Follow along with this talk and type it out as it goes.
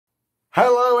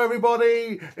Hello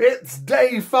everybody, it's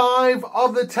day 5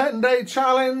 of the 10-day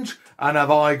challenge, and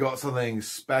have I got something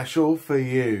special for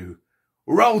you.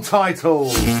 Roll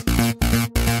titles!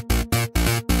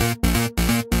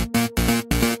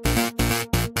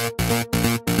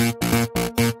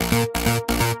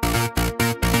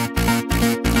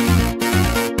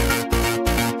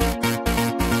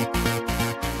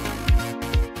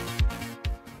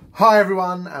 Hi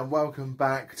everyone, and welcome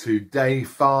back to day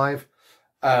 5.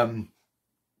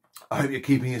 I hope you're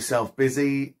keeping yourself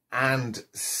busy and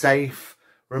safe.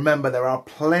 Remember, there are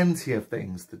plenty of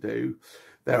things to do.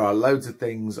 There are loads of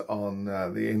things on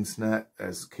the internet.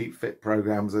 There's Keep Fit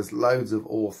programs. There's loads of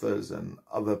authors and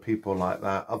other people like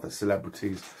that, other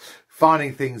celebrities,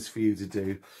 finding things for you to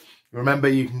do. Remember,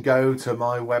 you can go to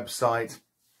my website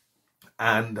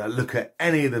and look at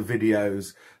any of the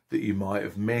videos that you might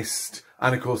have missed.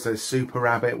 And of course, there's Super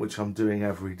Rabbit, which I'm doing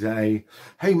every day.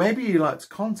 Hey, maybe you'd like to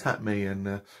contact me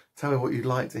and tell me what you'd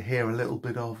like to hear a little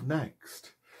bit of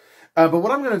next. But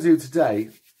what I'm going to do today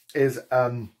is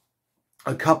a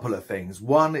couple of things.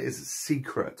 One is a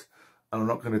secret, and I'm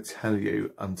not going to tell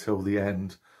you until the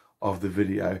end of the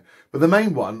video. But the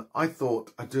main one, I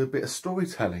thought I'd do a bit of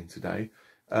storytelling today,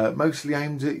 mostly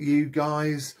aimed at you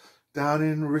guys down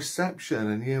in reception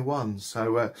in year 1.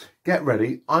 So get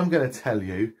ready. I'm going to tell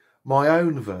you my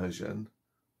own version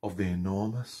of the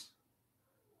enormous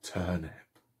turnip.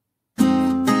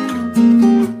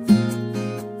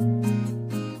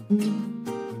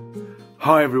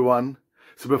 Hi everyone.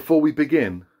 So before we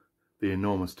begin the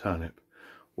enormous turnip,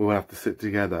 we'll have to sit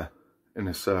together in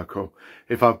a circle.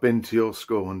 If I've been to your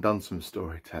school and done some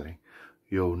storytelling,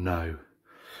 you'll know.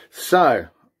 So,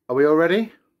 are we all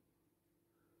ready?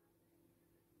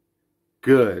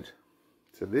 Good.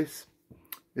 So this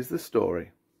is the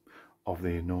story of the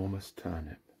enormous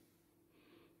turnip.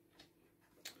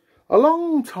 A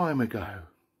long time ago,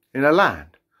 in a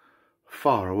land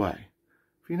far away.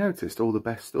 If you noticed, all the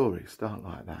best stories start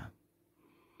like that.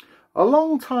 A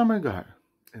long time ago,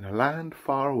 in a land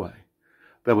far away,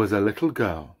 there was a little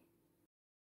girl.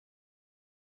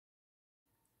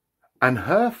 And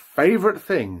her favourite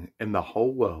thing in the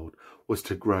whole world was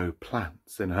to grow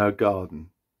plants in her garden.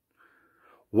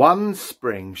 One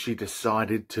spring, she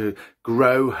decided to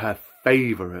grow her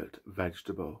favourite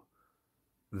vegetable,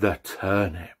 the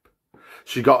turnip.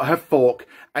 She got her fork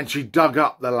and she dug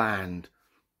up the land.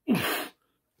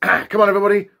 Come on,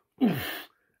 everybody.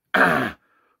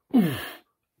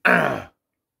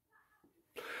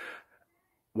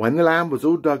 When the land was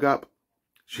all dug up,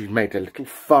 she made a little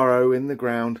furrow in the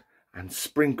ground and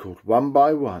sprinkled one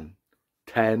by one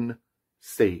 10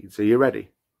 seeds. Are you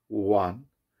ready? 1,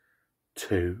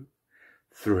 2,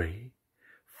 3,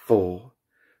 4,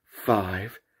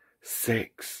 5,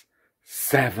 6,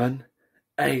 7,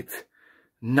 8,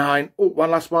 9. Oh,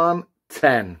 one last one.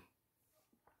 10.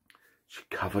 She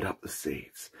covered up the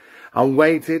seeds and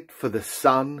waited for the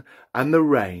sun and the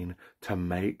rain to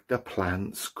make the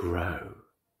plants grow.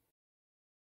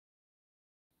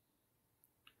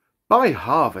 By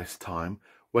harvest time,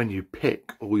 when you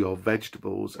pick all your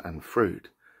vegetables and fruit,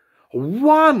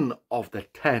 one of the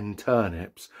 10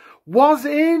 turnips was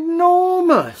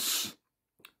enormous.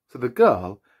 So the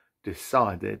girl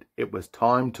decided it was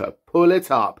time to pull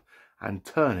it up and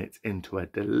turn it into a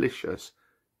delicious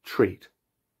treat.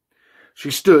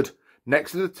 She stood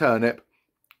next to the turnip,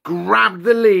 grabbed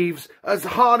the leaves as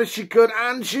hard as she could,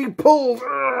 and she pulled.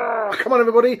 Come on,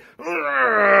 everybody.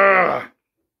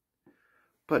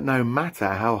 But no matter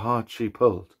how hard she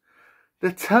pulled,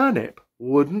 the turnip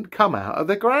wouldn't come out of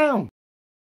the ground.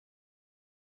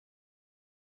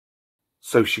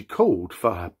 So she called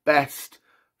for her best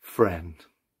friend.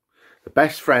 The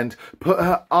best friend put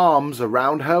her arms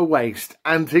around her waist,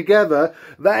 and together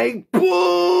they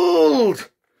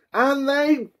pulled. And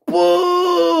they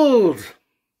pulled.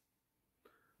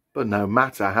 But no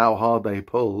matter how hard they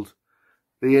pulled,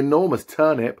 the enormous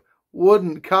turnip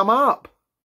wouldn't come up.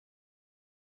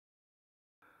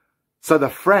 So the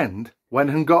friend went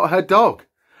and got her dog,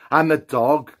 and the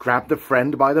dog grabbed the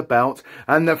friend by the belt,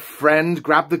 and the friend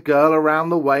grabbed the girl around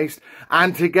the waist,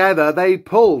 and together they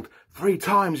pulled 3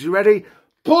 times. You ready?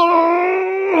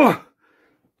 Pull!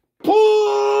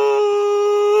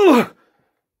 Pull!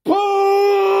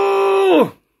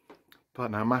 Pull!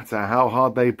 But no matter how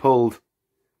hard they pulled,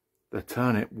 the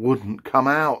turnip wouldn't come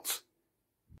out.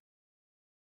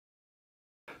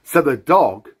 So the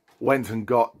dog went and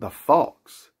got the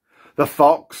fox. The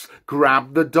fox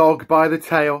grabbed the dog by the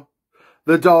tail.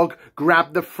 The dog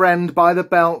grabbed the friend by the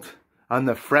belt. And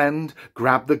the friend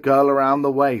grabbed the girl around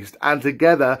the waist. And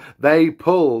together they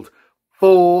pulled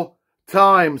 4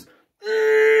 times.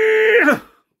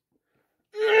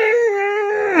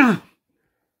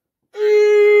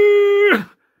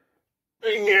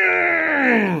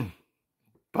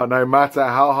 But no matter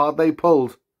how hard they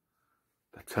pulled,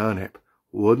 the turnip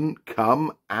wouldn't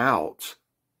come out.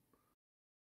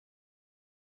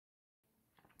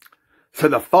 So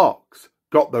the fox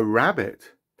got the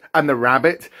rabbit, and the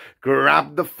rabbit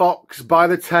grabbed the fox by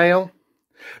the tail.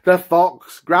 The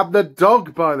fox grabbed the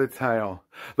dog by the tail.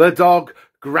 The dog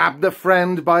grabbed the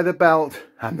friend by the belt,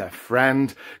 and the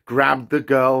friend grabbed the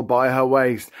girl by her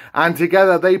waist. And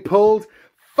together they pulled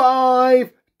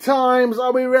 5 times.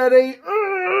 Are we ready?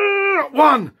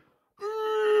 1,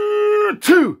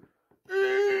 2,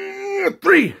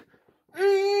 3,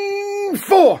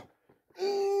 4,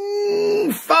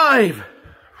 5.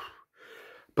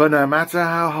 But no matter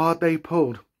how hard they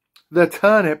pulled, the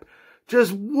turnip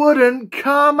just wouldn't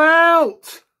come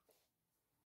out.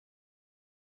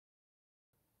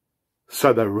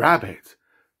 So the rabbit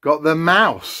got the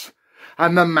mouse,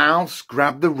 and the mouse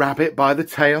grabbed the rabbit by the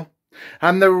tail,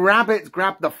 and the rabbit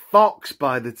grabbed the fox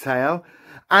by the tail,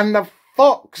 and the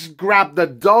fox grabbed the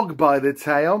dog by the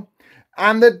tail,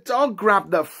 and the dog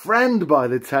grabbed the friend by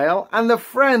the tail, and the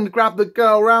friend grabbed the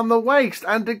girl round the waist,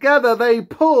 and together they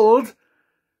pulled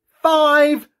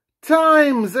 5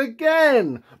 times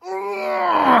again.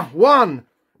 1,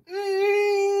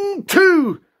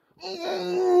 2,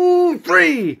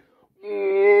 3,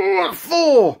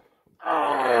 4,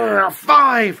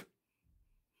 5.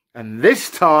 And this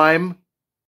time,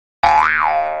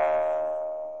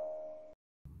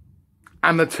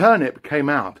 and the turnip came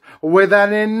out with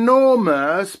an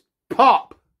enormous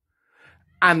pop.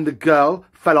 And the girl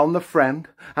fell on the friend,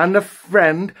 and the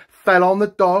friend fell on the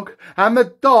dog, and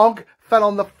the dog fell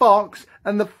on the fox,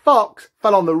 and the fox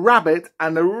fell on the rabbit,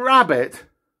 and the rabbit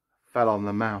fell on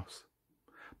the mouse.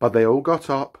 But they all got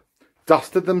up,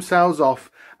 dusted themselves off,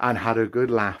 and had a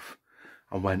good laugh,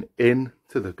 and went in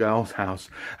to the girl's house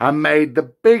and made the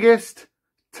biggest,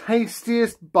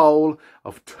 tastiest bowl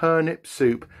of turnip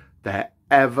soup there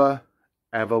ever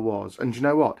was. And you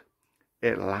know what?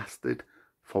 It lasted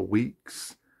for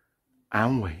weeks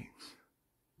and weeks.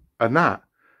 And that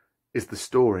is the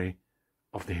story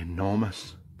of the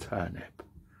enormous turnip.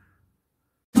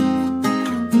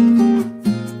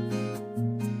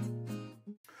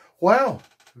 Well,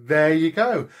 there you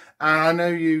go. And I know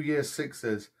you Year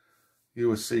 6ers, you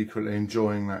were secretly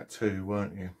enjoying that too,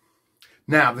 weren't you?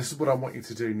 Now, this is what I want you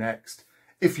to do next.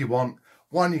 If you want,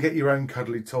 why don't you get your own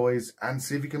cuddly toys and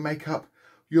see if you can make up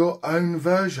your own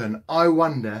version. I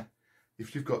wonder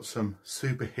if you've got some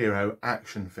superhero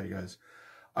action figures.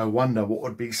 I wonder what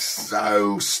would be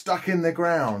so stuck in the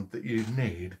ground that you'd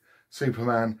need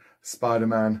Superman,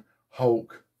 Spider-Man,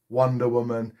 Hulk, Wonder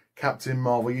Woman, Captain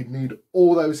Marvel. You'd need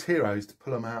all those heroes to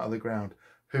pull them out of the ground.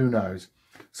 Who knows?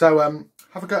 So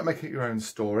have a go at making your own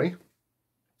story.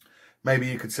 Maybe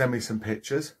you could send me some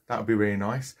pictures. That would be really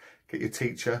nice. Get your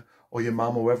teacher or your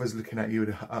mum or whoever's looking at you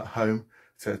at home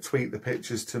to tweet the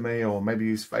pictures to me, or maybe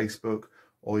use Facebook,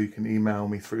 or you can email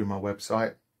me through my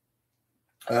website.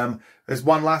 There's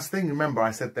one last thing. Remember,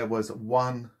 I said there was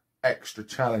one extra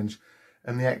challenge,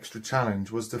 and the extra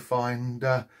challenge was to find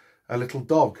a little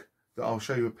dog that I'll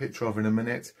show you a picture of in a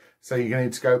minute. So you're going to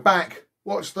need to go back,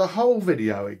 watch the whole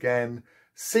video again,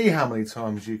 see how many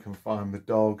times you can find the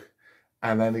dog,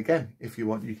 and then again, if you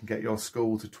want, you can get your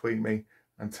school to tweet me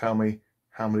and tell me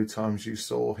how many times you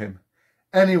saw him.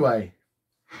 Anyway,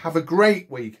 have a great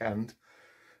weekend.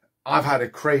 I've had a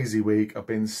crazy week. I've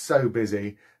been so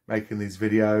busy making these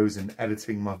videos and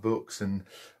editing my books and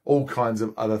all kinds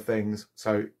of other things.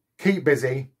 So keep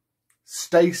busy,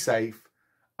 stay safe,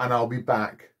 and I'll be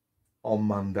back on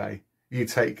Monday. You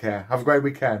take care. Have a great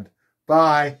weekend.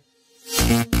 Bye.